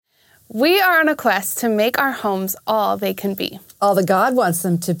We are on a quest to make our homes all they can be. All that God wants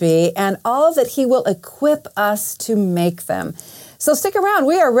them to be, and all that He will equip us to make them. So stick around.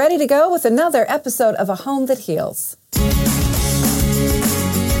 We are ready to go with another episode of A Home That Heals.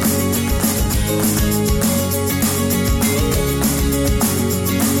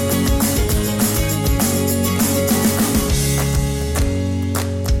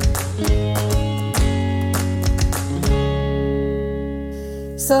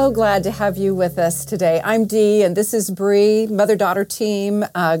 So glad to have you with us today. I'm Dee, and this is Bree, mother-daughter team,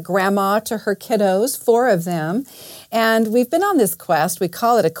 grandma to her kiddos, 4 of them. And we've been on this quest. We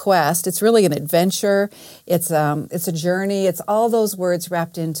call it a quest. It's really an adventure. It's a journey. It's all those words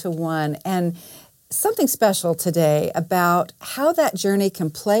wrapped into one. And something special today about how that journey can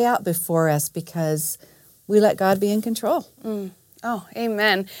play out before us because we let God be in control. Oh,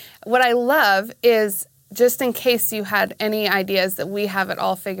 amen. What I love is, just in case you had any ideas that we have it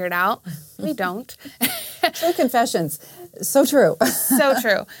all figured out, we don't. True confessions. So true. So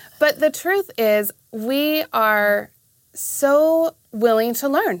true. But the truth is, we are so willing to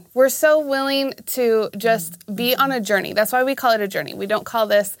learn. We're so willing to just be on a journey. That's why we call it a journey. We don't call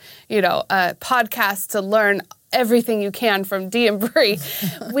this, a podcast to learn everything you can from Dee and Bree.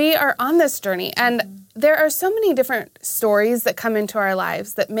 We are on this journey, and there are so many different stories that come into our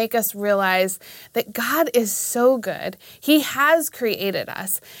lives that make us realize that God is so good. He has created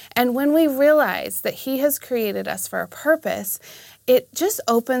us. And when we realize that He has created us for a purpose, it just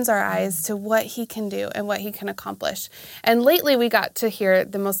opens our eyes to what He can do and what He can accomplish. And lately we got to hear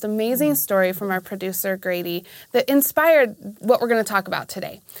the most amazing story from our producer, Grady, that inspired what we're going to talk about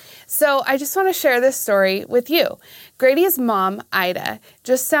today. So I just want to share this story with you. Grady's mom, Ida,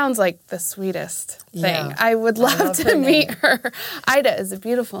 just sounds like the sweetest thing. Yeah, I would love to meet her. Ida is a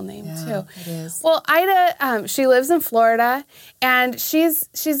beautiful name, too. It is. Well, Ida, she lives in Florida, and she's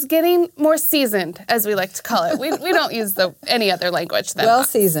getting more seasoned, as we like to call it. We don't use any other language than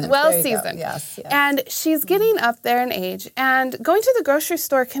well-seasoned. Well-seasoned. Yes. And she's getting up there in age, and going to the grocery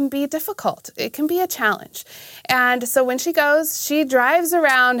store can be difficult. It can be a challenge. And so when she goes, she drives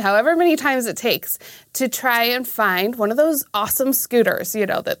around however many times it takes to try and find one of those awesome scooters,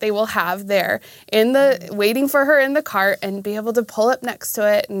 that they will have there waiting for her in the cart, and be able to pull up next to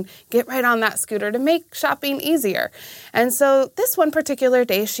it and get right on that scooter to make shopping easier. And so this one particular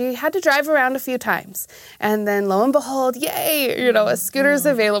day, she had to drive around a few times. And then lo and behold, yay, a scooter's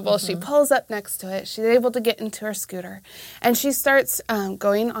available. She pulls up next to it. She's able to get into her scooter. And she starts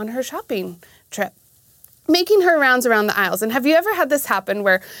going on her shopping trip, making her rounds around the aisles. And have you ever had this happen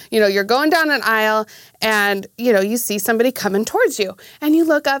where, you're going down an aisle and, you see somebody coming towards you, and you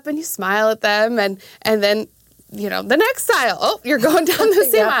look up and you smile at them, and then, the next aisle, oh, you're going down the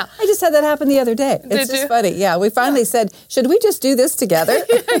same aisle. I just had that happen the other day. It's just funny. Yeah, we finally said, should we just do this together?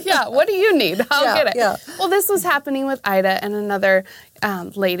 Yeah, what do you need? I'll get it. Yeah. Well, this was happening with Ida and another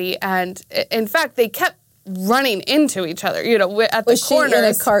lady, and in fact, they kept running into each other, at the corners. Was she in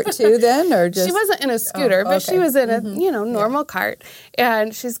a cart too then, or just? She wasn't in a scooter, but she was in a, normal cart.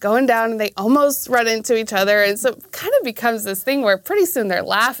 And she's going down, and they almost run into each other. And so it kind of becomes this thing where pretty soon they're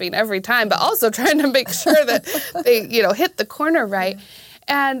laughing every time, but also trying to make sure that they, hit the corner right.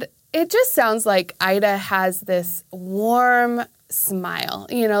 And it just sounds like Ida has this warm smile,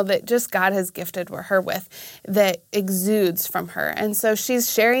 that just God has gifted her with, that exudes from her. And so she's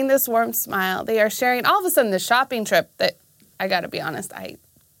sharing this warm smile. They are sharing all of a sudden the shopping trip that, I got to be honest, I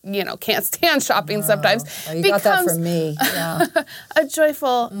can't stand shopping sometimes. Oh, you got that from me. Yeah. A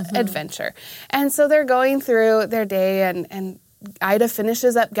joyful adventure. And so they're going through their day, and Ida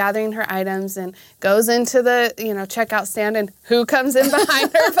finishes up gathering her items and goes into the, checkout stand, and who comes in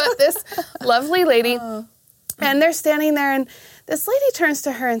behind her but this lovely lady. And they're standing there, and this lady turns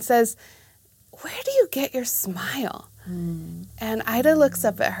to her and says, "Where do you get your smile?" And Ida looks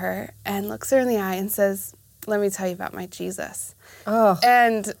up at her and looks her in the eye and says, "Let me tell you about my Jesus."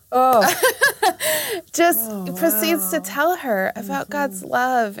 And just proceeds to tell her about God's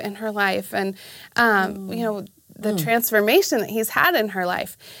love in her life, and, the transformation that He's had in her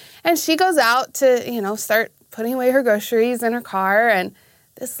life. And she goes out to, start putting away her groceries in her car, and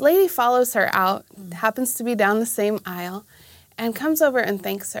this lady follows her out, happens to be down the same aisle, and comes over and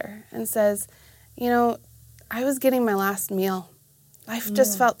thanks her and says, I was getting my last meal. Life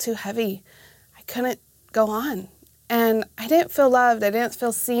just felt too heavy. I couldn't go on. And I didn't feel loved. I didn't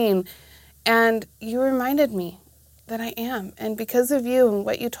feel seen. And you reminded me that I am. And because of you and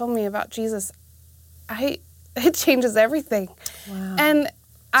what you told me about Jesus, it changes everything. Wow. And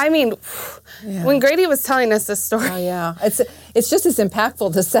I mean, when Grady was telling us this story. Oh, yeah. It's just as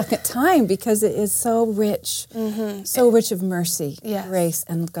impactful the second time because it is so rich, so rich of mercy, grace,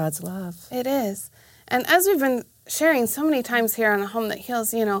 and God's love. It is. And as we've been sharing so many times here on A Home That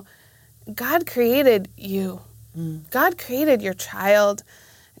Heals, you know, God created you. God created your child.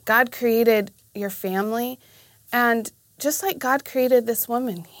 God created your family. And just like God created this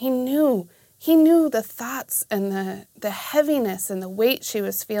woman, He knew the thoughts and the heaviness and the weight she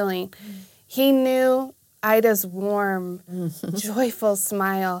was feeling. He knew Ida's warm, joyful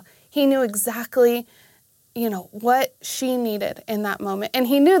smile. He knew exactly, you know, what she needed in that moment. And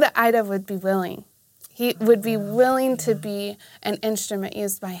He knew that Ida would be willing. He would be willing to be an instrument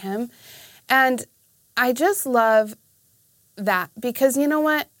used by Him. And I just love that because you know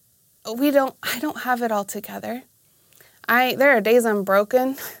what? I don't have it all together. There are days I'm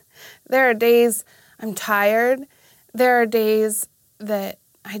broken. There are days I'm tired. There are days that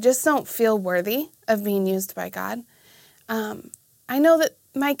I just don't feel worthy of being used by God. I know that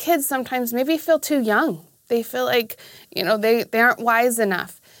my kids sometimes maybe feel too young. They feel like, you know, they aren't wise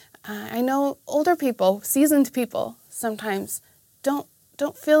enough. I know older people, seasoned people, sometimes don't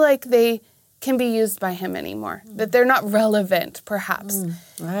feel like they can be used by Him anymore, that they're not relevant, perhaps.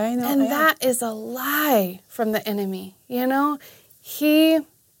 I know. And that is a lie from the enemy, you know? He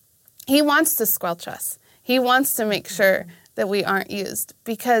wants to squelch us. He wants to make sure that we aren't used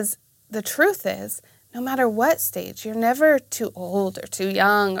because the truth is, no matter what stage, you're never too old or too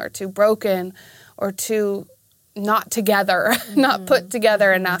young or too broken or too not together, not put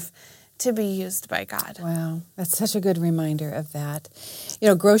together enough to be used by God. Wow, that's such a good reminder of that. You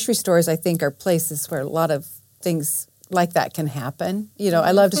know, grocery stores, I think, are places where a lot of things like that can happen. You know,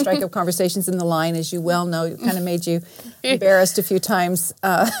 I love to strike up conversations in the line, as you well know. It kind of made you embarrassed a few times.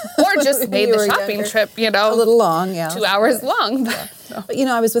 Or just made the shopping trip, you know. A little long, yeah. 2 hours long. But, you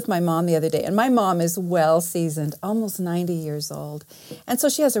know, I was with my mom the other day, and my mom is well-seasoned, almost 90 years old. And so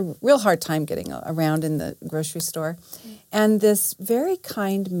she has a real hard time getting around in the grocery store. And this very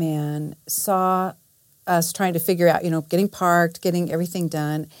kind man saw us trying to figure out, you know, getting parked, getting everything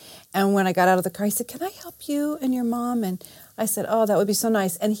done. And when I got out of the car, he said, "Can I help you and your mom?" And I said, "Oh, that would be so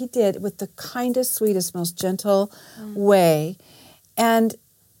nice." And he did with the kindest, sweetest, most gentle way. And,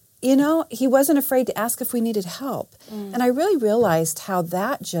 you know, he wasn't afraid to ask if we needed help. And I really realized how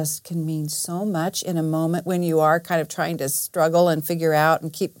that just can mean so much in a moment when you are kind of trying to struggle and figure out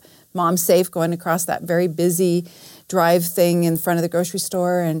and keep mom safe going across that very busy drive thing in front of the grocery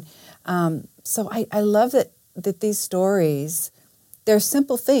store. And so I love that these stories, they're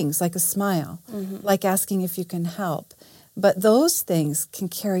simple things like a smile, like asking if you can help. But those things can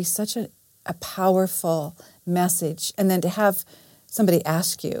carry such a powerful message. And then to have somebody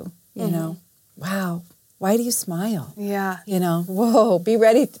ask you, you know, wow, why do you smile? Yeah. You know, whoa, be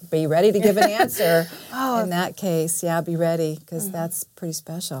ready to give an answer. In that case, yeah, be ready, because that's pretty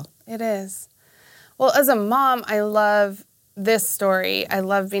special. It is. Well, as a mom, I love this story. I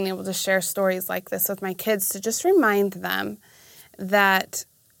love being able to share stories like this with my kids to just remind them that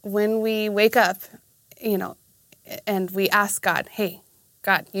when we wake up, you know, and we ask God, "Hey,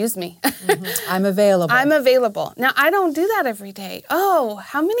 God, use me. I'm available. I'm available." Now, I don't do that every day. Oh,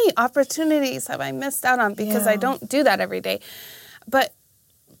 how many opportunities have I missed out on because I don't do that every day? But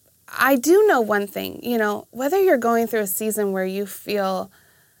I do know one thing, you know, whether you're going through a season where you feel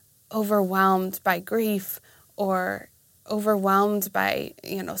overwhelmed by grief or overwhelmed by,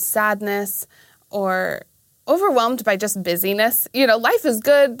 you know, sadness or overwhelmed by just busyness. You know, life is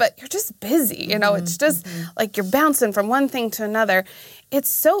good, but you're just busy. You know, it's just like you're bouncing from one thing to another. It's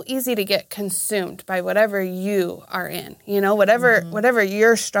so easy to get consumed by whatever you are in, you know, whatever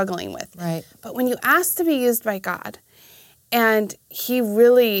you're struggling with. Right. But when you ask to be used by God and He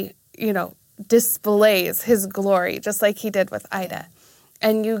really, you know, displays His glory, just like He did with Ida,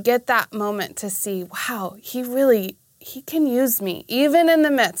 and you get that moment to see, wow, He can use me, even in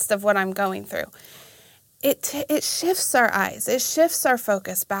the midst of what I'm going through. It shifts our eyes. It shifts our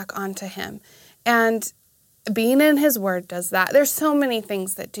focus back onto Him. And being in His Word does that. There's so many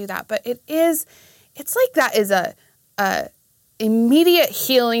things that do that, but it's like that is a immediate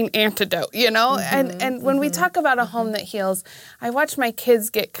healing antidote, you know? And when we talk about a home that heals, I watch my kids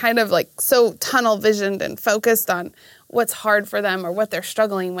get kind of like so tunnel visioned and focused on what's hard for them or what they're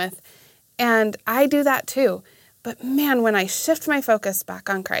struggling with. And I do that too. But man, when I shift my focus back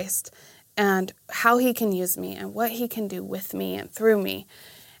on Christ and how He can use me and what He can do with me and through me,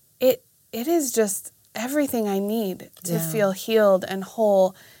 it is just everything I need to feel healed and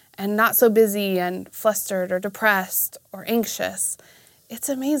whole and not so busy and flustered or depressed or anxious. It's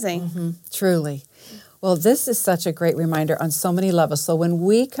amazing. Truly. Well, this is such a great reminder on so many levels. So when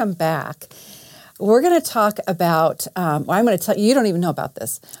we come back, we're going to talk about, I'm going to tell you, you don't even know about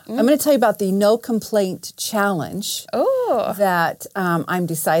this. I'm going to tell you about the No Complaint Challenge that I'm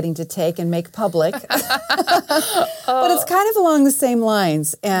deciding to take and make public. But it's kind of along the same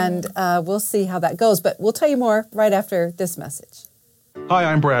lines, and we'll see how that goes. But we'll tell you more right after this message. Hi,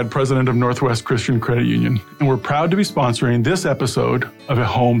 I'm Brad, president of Northwest Christian Credit Union, and we're proud to be sponsoring this episode of A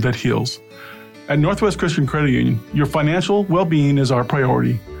Home That Heals. At Northwest Christian Credit Union, your financial well-being is our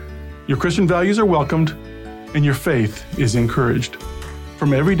priority. Your Christian values are welcomed, and your faith is encouraged.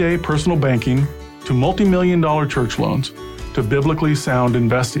 From everyday personal banking to multi-million-dollar church loans to biblically sound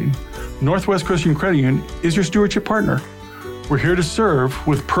investing, Northwest Christian Credit Union is your stewardship partner. We're here to serve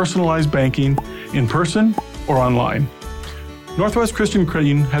with personalized banking in person or online. Northwest Christian Credit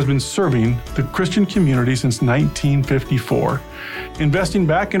Union has been serving the Christian community since 1954. Investing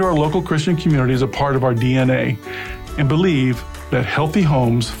back into our local Christian community is a part of our DNA, and believe that healthy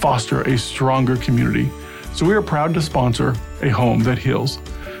homes foster a stronger community. So we are proud to sponsor A Home That Heals.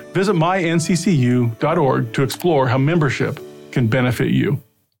 Visit mynccu.org to explore how membership can benefit you.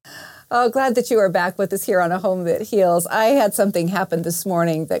 Oh, glad that you are back with us here on A Home That Heals. I had something happen this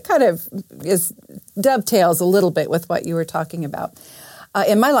morning that kind of dovetails a little bit with what you were talking about.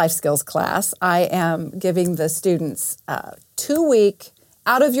 In my life skills class, I am giving the students a 2-week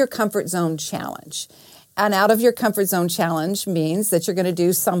out of your comfort zone challenge. An out of your comfort zone challenge means that you're going to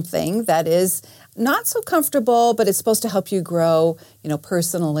do something that is not so comfortable, but it's supposed to help you grow,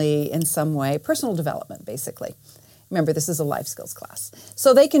 personally in some way, personal development, basically. Remember, this is a life skills class.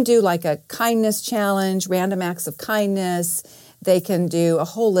 So they can do like a kindness challenge, random acts of kindness. They can do a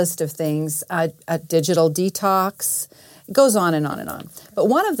whole list of things, a digital detox. It goes on and on and on. But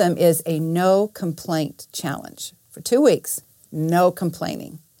one of them is a no complaint challenge. For 2 weeks, no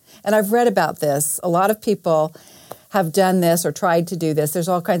complaining. And I've read about this. A lot of people have done this or tried to do this. There's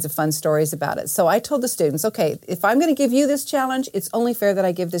all kinds of fun stories about it. So I told the students, okay, if I'm going to give you this challenge, it's only fair that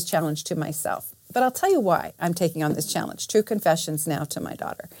I give this challenge to myself. But I'll tell you why I'm taking on this challenge. True confessions now to my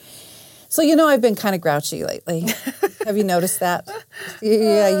daughter. So, I've been kind of grouchy lately. Have you noticed that?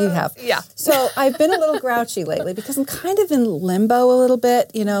 Yeah, you have. Yeah. So I've been a little grouchy lately because I'm kind of in limbo a little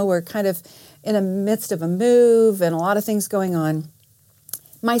bit. We're kind of in the midst of a move and a lot of things going on.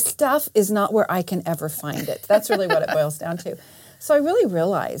 My stuff is not where I can ever find it. That's really what it boils down to. So I really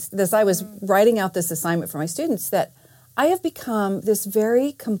realized as I was writing out this assignment for my students that I have become this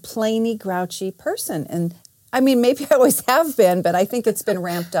very complainy, grouchy person. And I mean, maybe I always have been, but I think it's been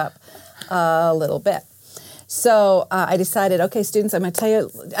ramped up a little bit. So I decided, okay, students, I'm going to tell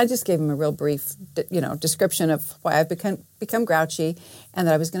you, I just gave them a real brief, description of why I've become grouchy and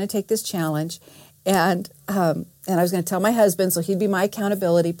that I was going to take this challenge. And I was going to tell my husband, so he'd be my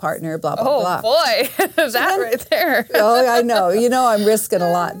accountability partner, blah, blah, blah. Oh, boy, right there. Oh, I know. I'm risking a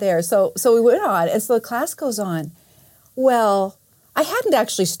lot there. So we went on, and so the class goes on. Well, I hadn't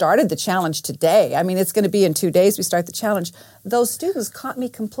actually started the challenge today. I mean, it's going to be in 2 days we start the challenge. Those students caught me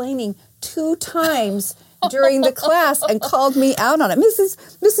complaining 2 times during the class and called me out on it.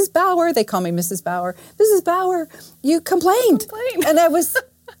 Mrs. Bauer, they call me Mrs. Bauer. Mrs. Bauer, you complained. And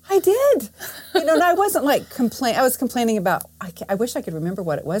I did. And I wasn't like I was complaining about, I wish I could remember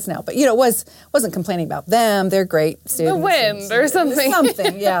what it was now, but wasn't complaining about them. They're great students. The wind or something.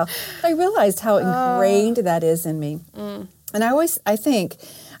 Something, yeah. I realized how ingrained that is in me. And I think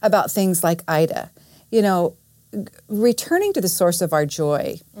about things like Ida. Returning to the source of our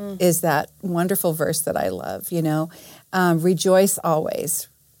joy is that wonderful verse that I love, rejoice always.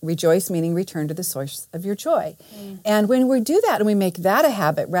 Rejoice meaning return to the source of your joy. And when we do that and we make that a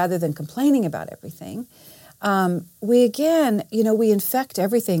habit rather than complaining about everything, we infect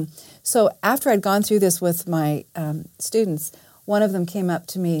everything. So after I'd gone through this with my students, one of them came up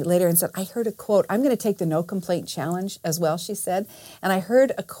to me later and said, I heard a quote. I'm going to take the no complaint challenge as well, she said. And I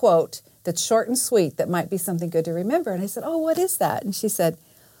heard a quote that's short and sweet that might be something good to remember. And I said, oh, what is that? And she said,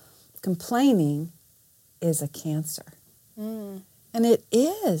 complaining is a cancer. And it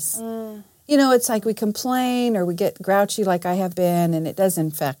is. It's like we complain or we get grouchy like I have been, and it does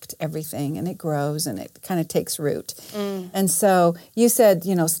infect everything, and it grows, and it kind of takes root. And so you said,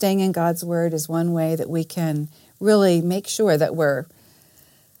 staying in God's Word is one way that we can really make sure that we're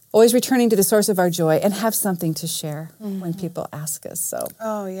always returning to the source of our joy and have something to share when people ask us. So,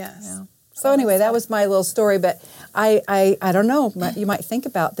 oh, yes. Yeah. So anyway, that was my little story, but I don't know. You might think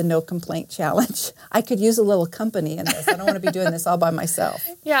about the no complaint challenge. I could use a little company in this. I don't want to be doing this all by myself.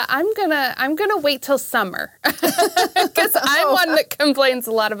 Yeah, I'm gonna wait till summer because I'm one that complains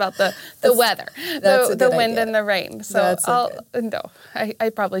a lot about the weather, the wind and the rain. So I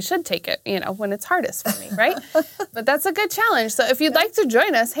probably should take it, when it's hardest for me, right? But that's a good challenge. So if you'd like to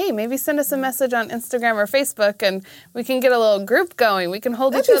join us, hey, maybe send us a message on Instagram or Facebook, and we can get a little group going. We can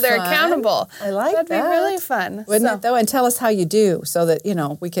hold each other accountable. I like that. That'd be really fun. Wouldn't it though? And tell us how you do so that,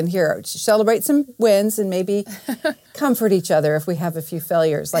 we can celebrate some wins and maybe comfort each other if we have a few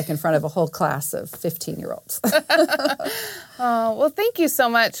failures, like in front of a whole class of 15-year-olds. Well, thank you so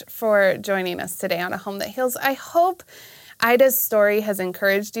much for joining us today on A Home That Heals. I hope Ida's story has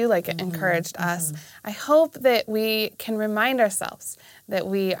encouraged you like it encouraged us. I hope that we can remind ourselves that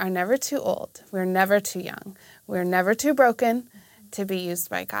we are never too old. We're never too young. We're never too broken to be used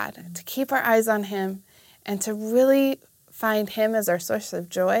by God, to keep our eyes on Him, and to really find Him as our source of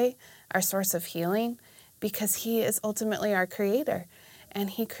joy, our source of healing, because He is ultimately our Creator. And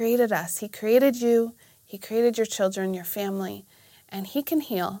He created us. He created you. He created your children, your family, and He can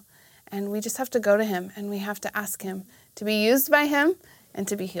heal. And we just have to go to Him, and we have to ask Him to be used by Him and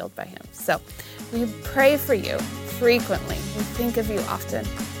to be healed by Him. So we pray for you frequently. We think of you often.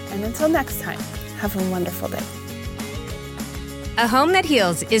 And until next time, have a wonderful day. A Home That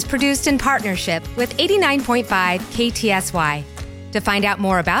Heals is produced in partnership with 89.5 KTSY. To find out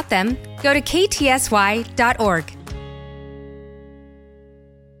more about them, go to ktsy.org.